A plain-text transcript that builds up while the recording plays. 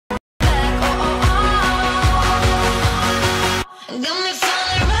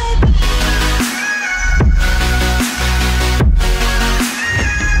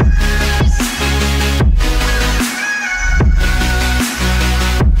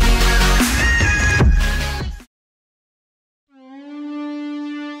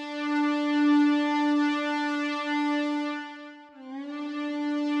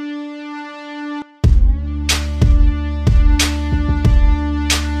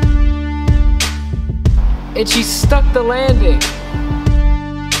and she stuck the landing.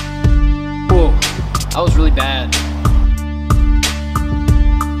 Whoa, that was really bad.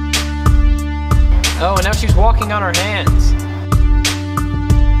 Oh, and now she's walking on her hands.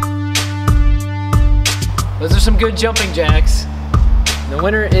 Those are some good jumping jacks. The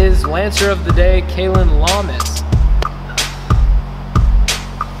winner is Lancer of the Day, Kaylin Lamas.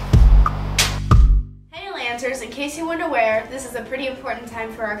 In case you weren't aware, this is a pretty important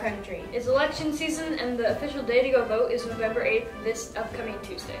time for our country. It's election season and the official day to go vote is November 8th, this upcoming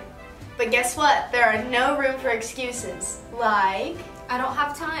Tuesday. But guess what? There are no room for excuses. Like, I don't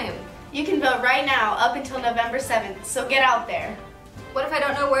have time. You can vote right now up until November 7th, so get out there. What if I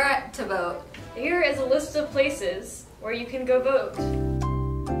don't know where to vote? Here is a list of places where you can go vote.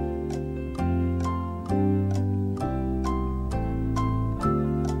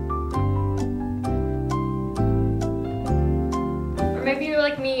 Maybe you're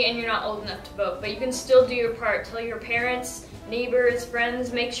like me and you're not old enough to vote, but you can still do your part. Tell your parents, neighbors,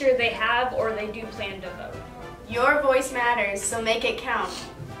 friends, make sure they have or they do plan to vote. Your voice matters, so make it count.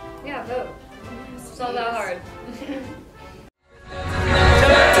 Yeah, vote. It's not that hard.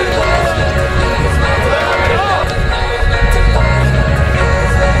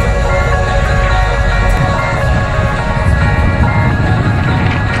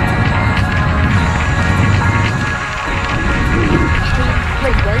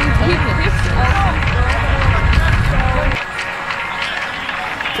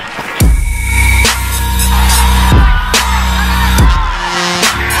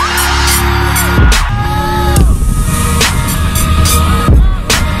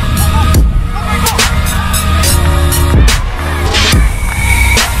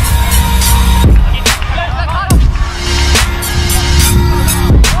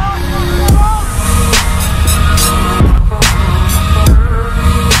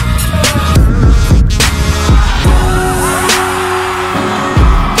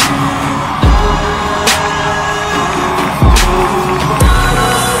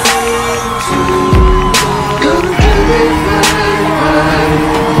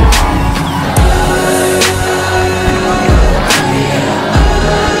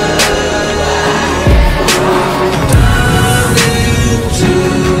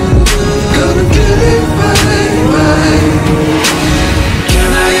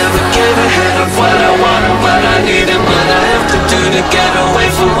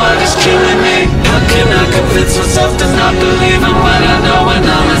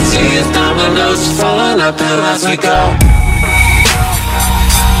 As we go.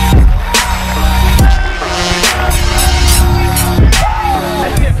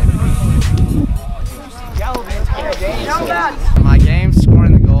 My game,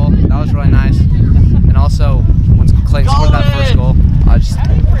 scoring the goal, that was really nice. And also, once Clayton scored that first goal, I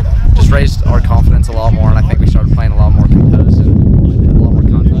just raised our confidence a lot more, and I think we started playing a lot more composed and a lot more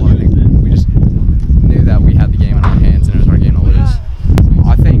comfortable. I think we just knew that we had the game in our hands and it was our game to lose.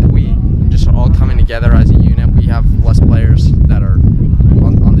 I think we just all coming together as a unit. We have less players that are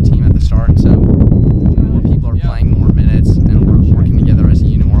on the team at the start, so more people are playing more minutes, and we're working together as a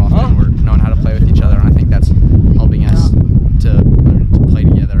unit more often. We're knowing how to play with each other, and I think that's helping us to play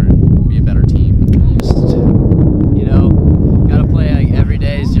together and be a better team. Just, you know, gotta play like every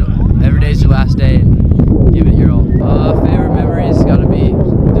day's your last day and give it your all. Favorite memories gotta be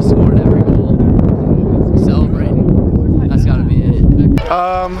just scoring every goal, celebrating. That's gotta be it.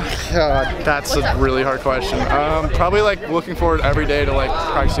 God, that's a really hard question. Probably like looking forward every day to like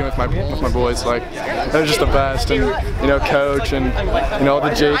practicing with my boys. Like they're just the best, and you know, coach and you know all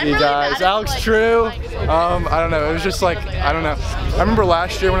the JV guys. Alex True. I don't know. It was just like I don't know. I remember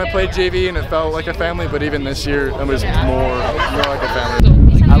last year when I played JV and it felt like a family, but even this year it was more like a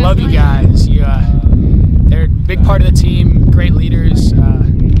family. I love you guys. They're a big part of the team. Great leaders.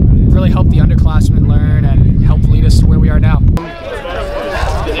 Really helped the underclassmen learn and help lead us to where we are now.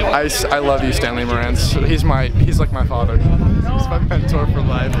 I love you, Stanley Morantz. He's like my father. He's my mentor for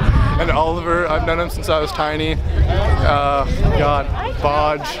life. And Oliver, I've known him since I was tiny. God,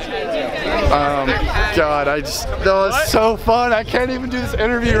 Bodge. God, that was so fun. I can't even do this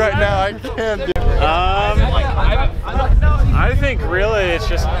interview right now. I can't do it. I think really it's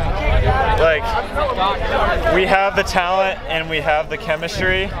just like we have the talent and we have the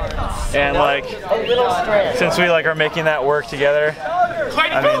chemistry, and like since we like are making that work together,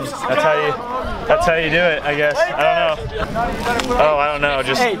 I mean that's how you do it, I guess. I don't know. Oh, I don't know.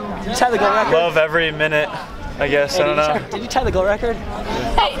 Just love every minute, I guess. I don't know. Did you tie the goal record?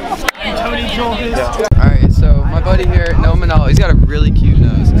 Yeah. Alright, so my buddy here, Noah Manalo, he's got a really cute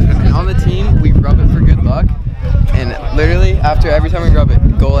nose. And on the team, we rub it for good luck. And literally, every time we rub it,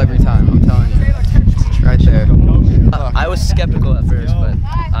 goal every time, I'm telling you. Right get there. I was skeptical at first, but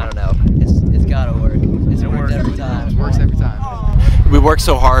I don't know. It's gotta work. It works every time. It works every time. We worked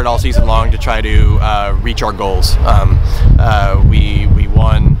so hard all season long to try to reach our goals. We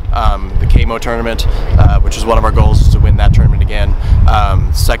won the KMO tournament, which was one of our goals, to win that tournament again.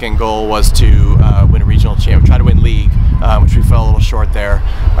 Second goal was to win a regional champ, try to win league, which we fell a little short there.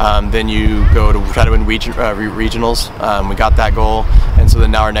 Then you go to try to win regionals. We got that goal, and so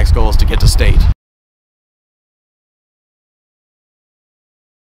then now our next goal is to get to state.